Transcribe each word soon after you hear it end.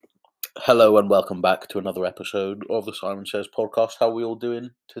Hello and welcome back to another episode of the Simon Says podcast. How are we all doing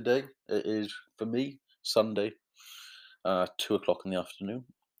today? It is for me Sunday, 2 o'clock in the afternoon.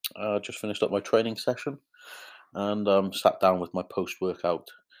 Just finished up my training session and sat down with my post-workout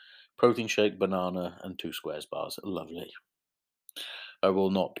protein shake, banana, and two squares bars. Lovely. I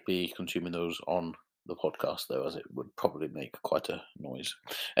will not be consuming those on the podcast though, as it would probably make quite a noise.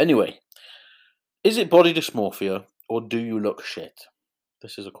 Anyway, is it body dysmorphia or do you look shit?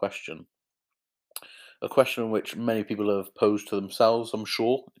 This is a question which many people have posed to themselves, I'm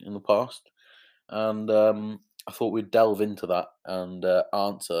sure, in the past. And I thought we'd delve into that and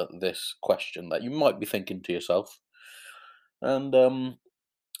answer this question that you might be thinking to yourself. And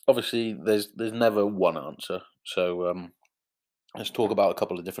obviously, there's never one answer. So let's talk about a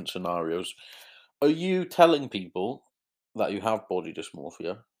couple of different scenarios. Are you telling people that you have body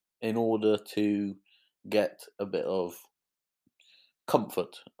dysmorphia in order to get a bit of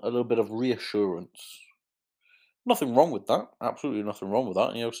comfort, a little bit of reassurance? Nothing wrong with that. Absolutely nothing wrong with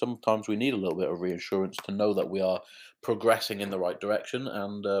that. Sometimes we need a little bit of reassurance to know that we are progressing in the right direction,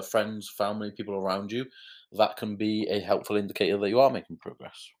 and friends, family, people around you, that can be a helpful indicator that you are making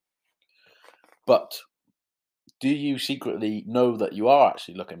progress. But do you secretly know that you are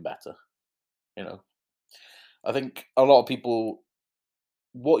actually looking better? You know, I think a lot of people,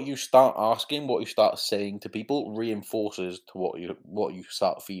 what you start asking, what you start saying to people, reinforces to what you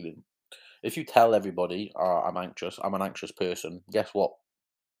start feeling. If you tell everybody, "I'm anxious. I'm an anxious person," guess what?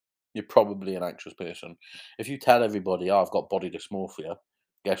 You're probably an anxious person. If you tell everybody, "Oh, I've got body dysmorphia,"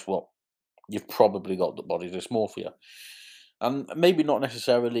 guess what? You've probably got the body dysmorphia. And maybe not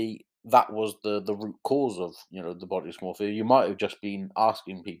necessarily that was the root cause of, the body dysmorphia. You might have just been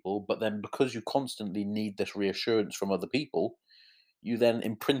asking people, but then because you constantly need this reassurance from other people, you then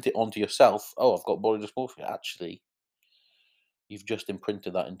imprint it onto yourself. "Oh, I've got body dysmorphia." Actually, you've just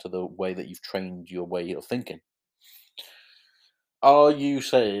imprinted that into the way that you've trained your way of thinking. Are you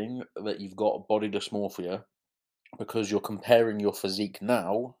saying that you've got body dysmorphia because you're comparing your physique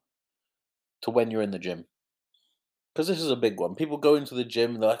now to when you're in the gym? Because this is a big one. People go into the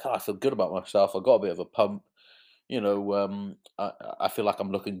gym, they're like, "Oh, I feel good about myself. I got a bit of a pump. I feel like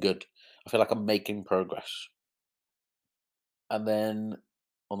I'm looking good. I feel like I'm making progress." And then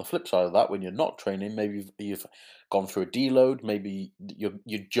on the flip side of that, when you're not training, maybe you've gone through a deload. Maybe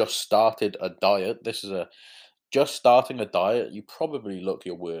you just started a diet. This is a just starting a diet. You probably look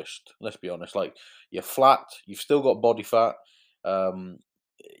your worst. Let's be honest. Like, you're flat. You've still got body fat. Um,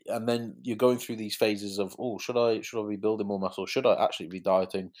 and then you're going through these phases of, oh, should I be building more muscle? Should I actually be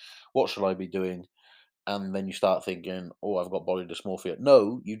dieting? What should I be doing? And then you start thinking, oh, I've got body dysmorphia.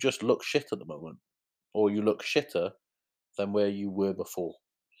 No, you just look shit at the moment, or you look shitter than where you were before.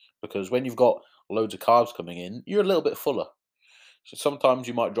 Because when you've got loads of carbs coming in, you're a little bit fuller. So sometimes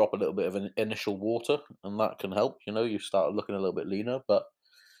you might drop a little bit of an initial water, and that can help. You start looking a little bit leaner, but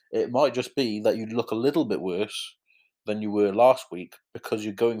it might just be that you look a little bit worse than you were last week because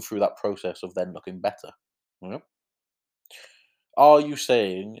you're going through that process of then looking better. You know? Are you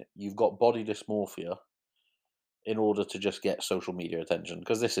saying you've got body dysmorphia in order to just get social media attention?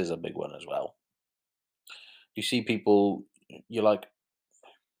 Because this is a big one as well. You see people, you're like,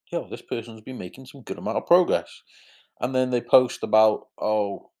 yo, this person's been making some good amount of progress. And then they post about,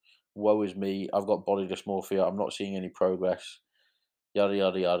 oh, woe is me, I've got body dysmorphia, I'm not seeing any progress, yada,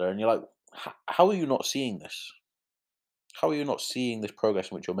 yada, yada. And you're like, how are you not seeing this? How are you not seeing this progress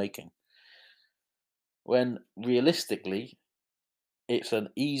in which you're making? When realistically, it's an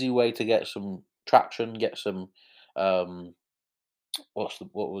easy way to get some traction, get some um, what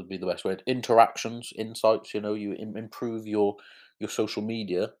would be the best word? Interactions, insights. You improve your social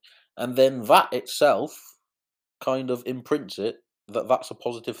media, and then that itself kind of imprints it that that's a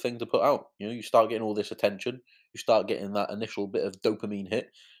positive thing to put out. You start getting all this attention, you start getting that initial bit of dopamine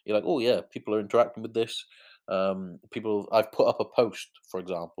hit. You're like, oh yeah, people are interacting with this. I've put up a post, for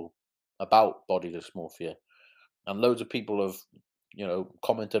example, about body dysmorphia, and loads of people have,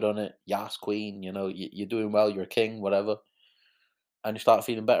 commented on it. Yas queen, you're doing well, you're a king, whatever, and you start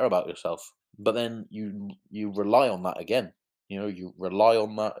feeling better about yourself. But then you rely on that again. You rely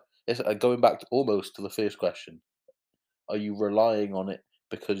on that. It's going back almost to the first question. Are you relying on it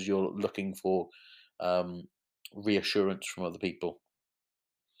because you're looking for um, reassurance from other people?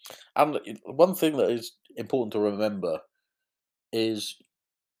 And one thing that is important to remember is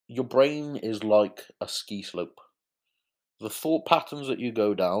your brain is like a ski slope. The thought patterns that you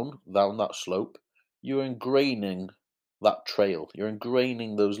go down that slope, you're ingraining that trail. You're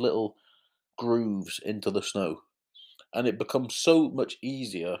ingraining those little grooves into the snow. And it becomes so much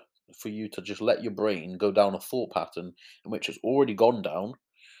easier for you to just let your brain go down a thought pattern in which it's already gone down,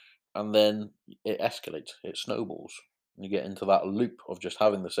 and then it escalates, it snowballs. And you get into that loop of just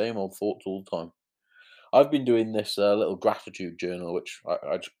having the same old thoughts all the time. I've been doing this little gratitude journal, which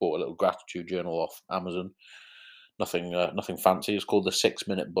I just bought a little gratitude journal off Amazon. Nothing fancy. It's called the 6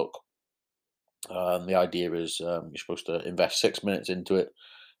 Minute Book. And the idea is you're supposed to invest 6 minutes into it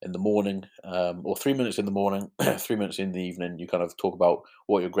in the morning, or 3 minutes in the morning, 3 minutes in the evening. You kind of talk about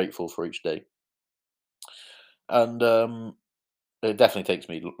what you're grateful for each day, and it definitely takes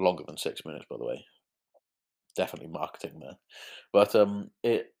me longer than 6 minutes, by the way. Definitely marketing there, but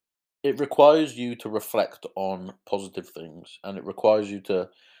it requires you to reflect on positive things, and it requires you to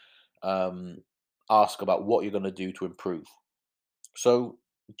um, ask about what you're going to do to improve. So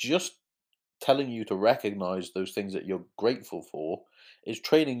just telling you to recognize those things that you're grateful for is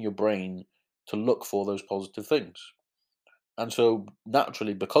training your brain to look for those positive things. And so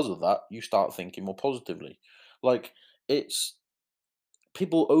naturally, because of that, you start thinking more positively. Like it's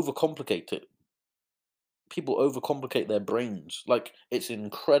people overcomplicate it. People overcomplicate their brains. Like it's an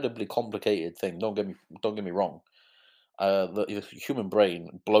incredibly complicated thing. Don't get me wrong. The human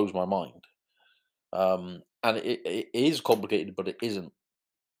brain blows my mind. And it is complicated, but it isn't.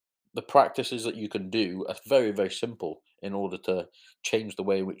 The practices that you can do are very, very simple in order to change the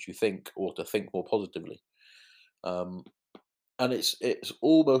way in which you think or to think more positively. Um, and it's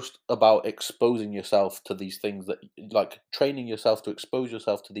almost about exposing yourself to these things that like training yourself to expose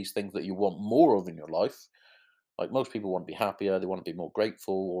yourself to these things that you want more of in your life. Like most people want to be happier, they want to be more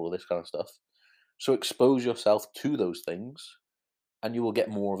grateful, all of this kind of stuff. So expose yourself to those things and you will get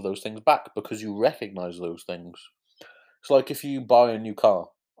more of those things back because you recognize those things. It's like if you buy a new car,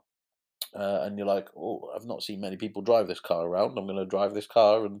 and you're like, "Oh, I've not seen many people drive this car around. I'm going to drive this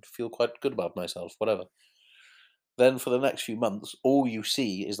car and feel quite good about myself, whatever." Then for the next few months, all you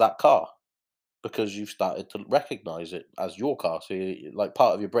see is that car because you've started to recognize it as your car. So, like,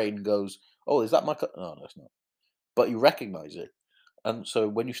 part of your brain goes, "Oh, is that my car?" No, no, it's not. But you recognize it, and so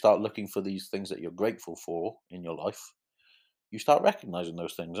when you start looking for these things that you're grateful for in your life, you start recognizing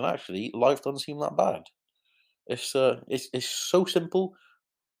those things, and actually, life doesn't seem that bad. It's so simple,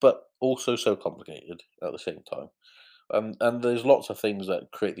 but also so complicated at the same time. And there's lots of things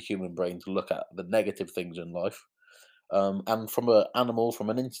that create the human brain to look at the negative things in life. And from an animal, from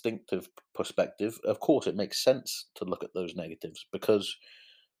an instinctive perspective, of course, it makes sense to look at those negatives because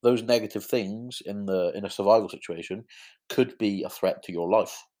those negative things in a survival situation could be a threat to your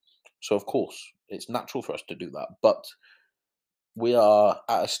life. So of course, it's natural for us to do that. But we are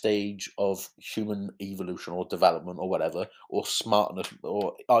at a stage of human evolution or development or whatever, or smartness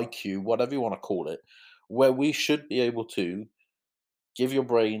or IQ, whatever you want to call it, where we should be able to give your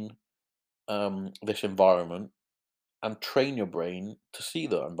brain this environment and train your brain to see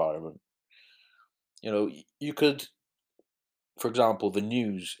the environment. You could, for example, the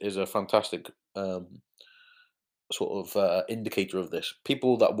news is a fantastic sort of indicator of this.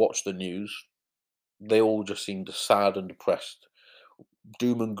 People that watch the news, they all just seem sad and depressed.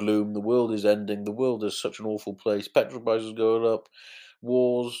 Doom and gloom. The world is ending. The world is such an awful place. Petrol prices going up.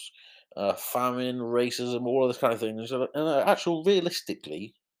 Wars, famine, racism, all of this kind of thing. And actual,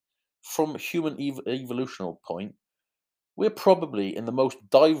 realistically, from human evolutional point, we're probably in the most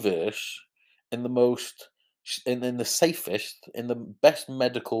diverse, in the most, in the safest, in the best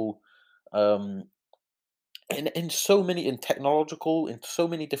medical, um, in so many, in technological, in so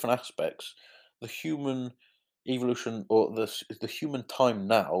many different aspects. The human evolution or the human time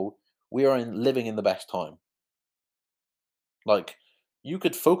now, we are living in the best time. Like you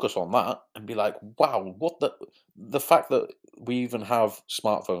could focus on that and be like, wow, what the fact that we even have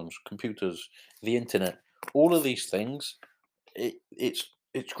smartphones, computers, the internet, all of these things, it's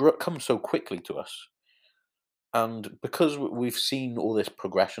come so quickly to us, and because we've seen all this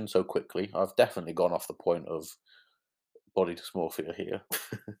progression so quickly, I've definitely gone off the point of body dysmorphia here.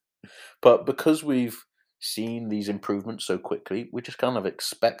 But because we've seen these improvements so quickly, we just kind of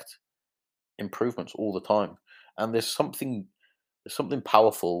expect improvements all the time. And there's something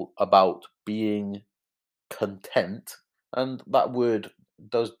powerful about being content, and that word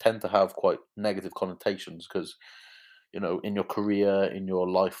does tend to have quite negative connotations because in your career, in your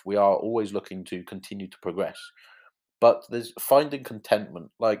life, we are always looking to continue to progress. But there's finding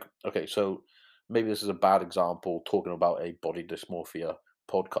contentment. Like, okay, so maybe this is a bad example talking about a body dysmorphia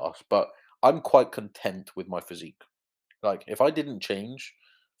podcast, but I'm quite content with my physique. Like, if I didn't change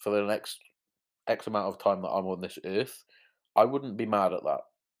for the next X amount of time that I'm on this earth, I wouldn't be mad at that.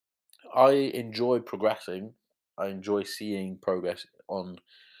 I enjoy progressing. I enjoy seeing progress on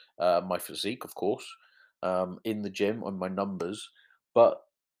my physique, of course, in the gym, on my numbers. But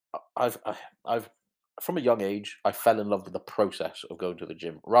I've from a young age, I fell in love with the process of going to the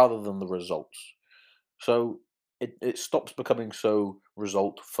gym rather than the results. So it stops becoming so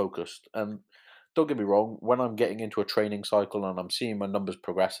result focused. And don't get me wrong, when I'm getting into a training cycle and I'm seeing my numbers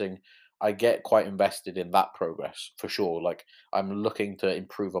progressing, I get quite invested in that progress for sure. Like, I'm looking to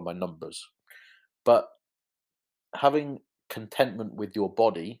improve on my numbers. But having contentment with your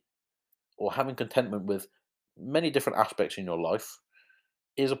body, or having contentment with many different aspects in your life,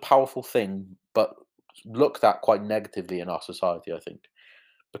 is a powerful thing, but looked at quite negatively in our society, I think,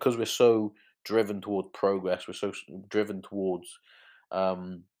 because we're so driven toward progress, we're so driven towards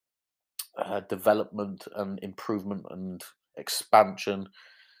um, development and improvement and expansion.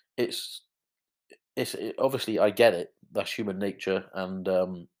 It's obviously, I get it. That's human nature, and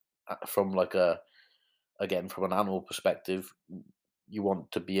from like a again, from an animal perspective, you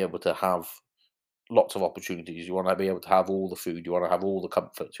want to be able to have lots of opportunities. You want to be able to have all the food. You want to have all the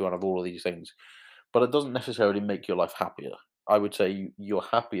comforts. You want to have all of these things, but it doesn't necessarily make your life happier. I would say you're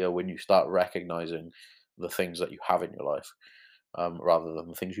happier when you start recognizing the things that you have in your life, rather than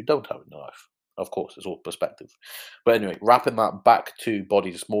the things you don't have in your life. Of course, it's all perspective. But anyway, wrapping that back to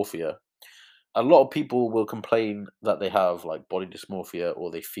body dysmorphia, a lot of people will complain that they have like body dysmorphia or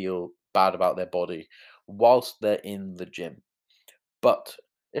they feel bad about their body whilst they're in the gym. But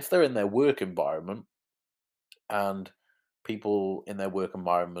if they're in their work environment and people in their work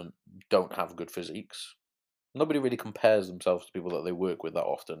environment don't have good physiques, nobody really compares themselves to people that they work with that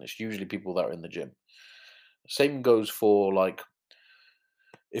often. It's usually people that are in the gym. Same goes for like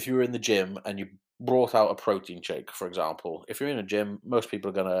if you were in the gym and you brought out a protein shake, for example. If you're in a gym, most people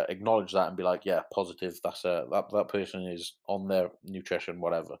are gonna acknowledge that and be like, "Yeah, positive. That person is on their nutrition,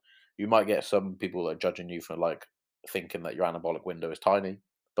 whatever." You might get some people that are judging you for like thinking that your anabolic window is tiny,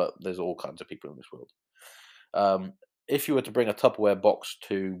 but there's all kinds of people in this world. Um, if you were to bring a Tupperware box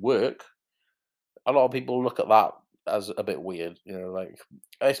to work, a lot of people look at that as a bit weird. Like,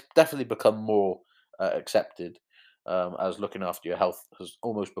 it's definitely become more accepted, as looking after your health has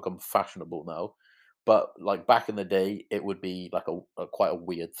almost become fashionable now. But like back in the day, it would be like a quite a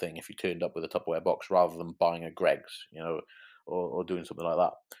weird thing if you turned up with a Tupperware box rather than buying a Greg's, or doing something like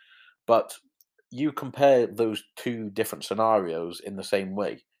that. But you compare those two different scenarios in the same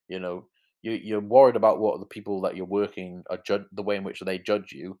way. You're worried about what the people that you're working are the way in which they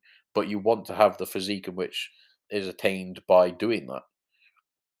judge you, but you want to have the physique in which is attained by doing that.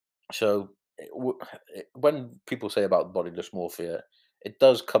 So when people say about body dysmorphia, it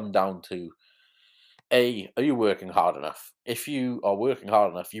does come down to a: are you working hard enough? If you are working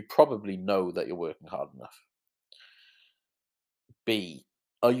hard enough, you probably know that you're working hard enough. B,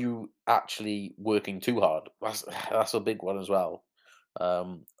 are you actually working too hard? That's a big one as well.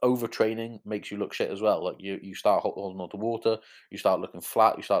 Overtraining makes you look shit as well. Like you start holding on to water, you start looking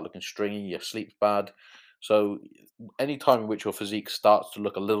flat, you start looking stringy, your sleep's bad. So any time in which your physique starts to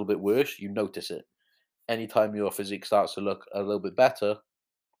look a little bit worse, you notice it. Anytime your physique starts to look a little bit better,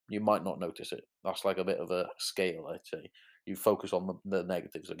 you might not notice it. That's like a bit of a scale, I'd say. You focus on the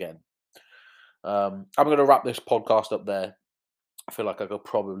negatives again. I'm going to wrap this podcast up there. I feel like I could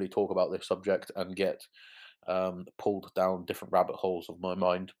probably talk about this subject and get pulled down different rabbit holes of my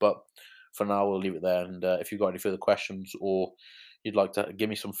mind. But for now, we'll leave it there. And if you've got any further questions or you'd like to give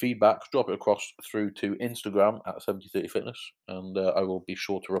me some feedback, drop it across through to Instagram at 7030fitness, and I will be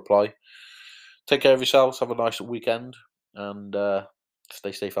sure to reply. Take care of yourselves. Have a nice weekend, and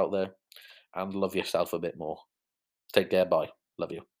stay safe out there, and love yourself a bit more. Take care. Bye. Love you.